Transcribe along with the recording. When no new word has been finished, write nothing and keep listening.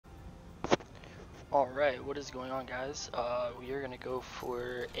Alright, what is going on, guys? We are gonna go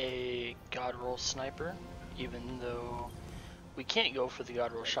for a God Roll Sniper, even though we can't go for the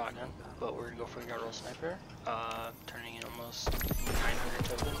God Roll Shotgun, but we're gonna go for a God Roll Sniper, turning in almost 900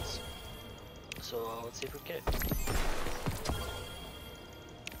 tokens. So let's see if we get it.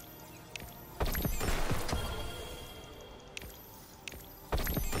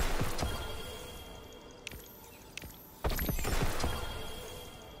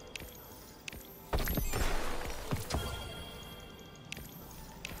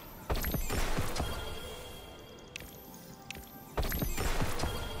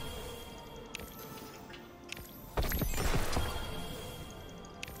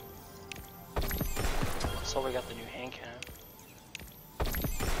 So we got the new hand cannon.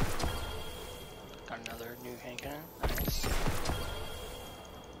 Got another new hand cannon. Nice.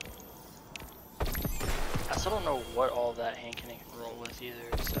 I still don't know what all that hand cannon can roll with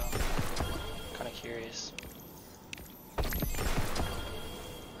either, so I'm kind of curious.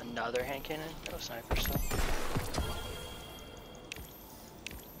 Another hand cannon? No sniper still.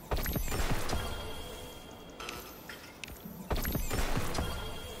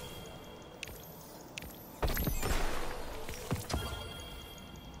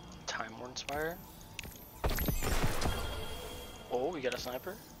 Inspire. Oh, we got a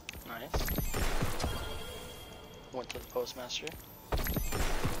sniper. Nice. Went to the postmaster.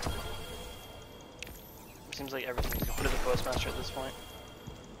 It seems like everything's going to the postmaster at this point.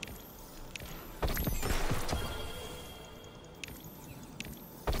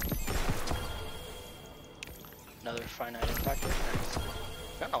 Another finite impactor. Nice.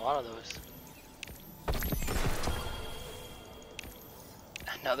 Gotten a lot of those.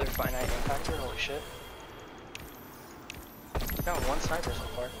 Another finite impactor, holy shit. I've got one sniper so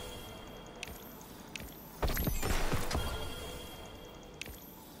far.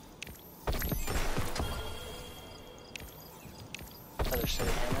 Another city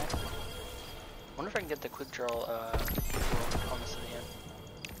hand. Wonder if I can get the quick draw roll on the city hand.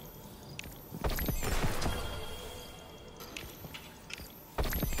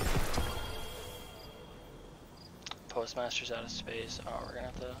 Postmaster's out of space. Oh, we're gonna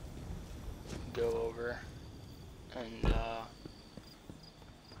have to go over and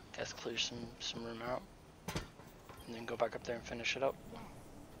guess clear some room out, and then go back up there and finish it up.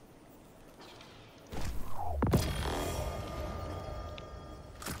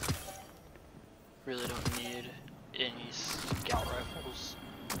 Really don't need any scout rifles.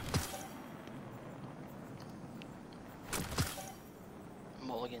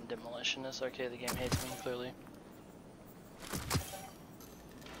 Mulligan demolitionist. Okay, the game hates me clearly.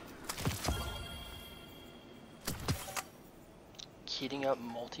 Heating up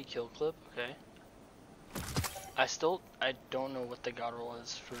multi-kill clip, okay. I don't know what the God roll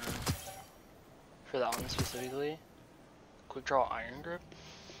is for that one specifically. Quick draw iron grip?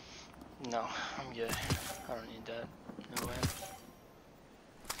 No, I'm good. I don't need that. No way.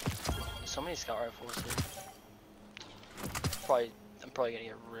 So many scout rifles here. I'm probably gonna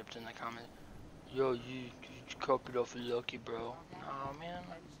get ripped in the comment. Yo, you copied off of Lucky, bro. Nah, man.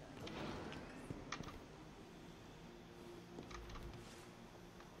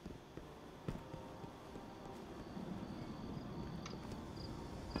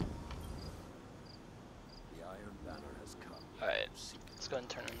 Alright, let's go ahead and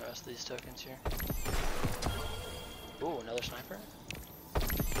turn in the rest of these tokens here. Ooh, another sniper.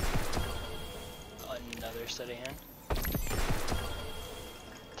 Another steady hand.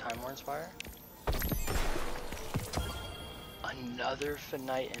 Time War Inspire. Another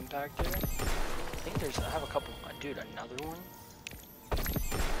Finite Impactor. I have a couple. Dude, another one?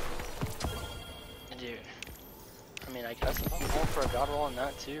 Dude. I mean, I guess if I'm going for a God roll on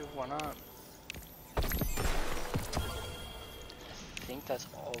that too, why not? I think that's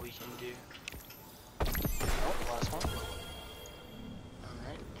all we can do. Oh, last one.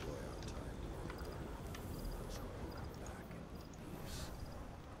 Alright.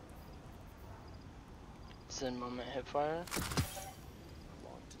 Zen moment hipfire.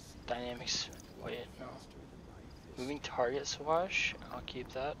 Dynamics. Wait, no. Moving target swash. I'll keep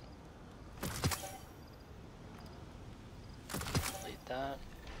that. Delete that.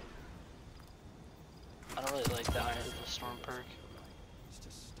 I don't really like the Eye of the Storm perk.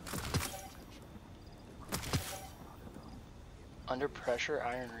 Under pressure,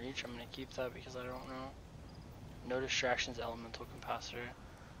 Iron Reach. I'm gonna keep that because I don't know. No distractions, elemental capacitor.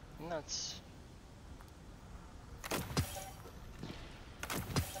 And that's. I'm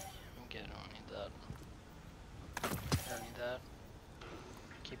good. I don't need that. I don't need that.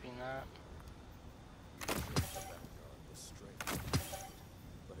 Keeping that.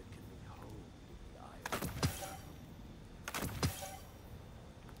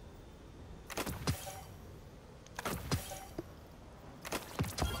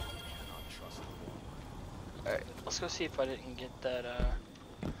 let's go see if I didn't get that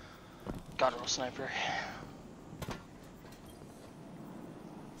God roll sniper.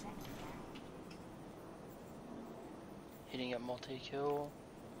 Hitting at multi-kill.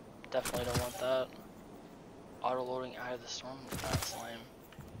 Definitely don't want that. Auto-loading Eye of the Storm. That's lame.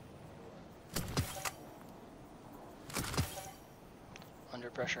 Under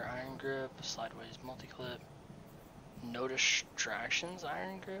pressure iron grip. Sideways multi-clip. No distractions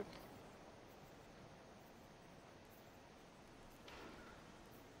iron grip.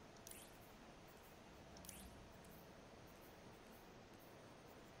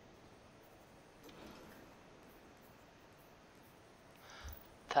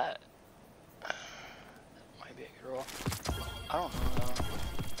 That might be a good roll. I don't know though.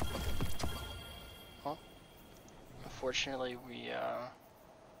 Well, unfortunately we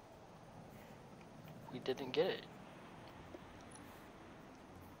didn't get it.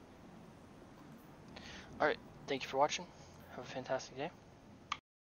 Alright, thank you for watching. Have a fantastic day.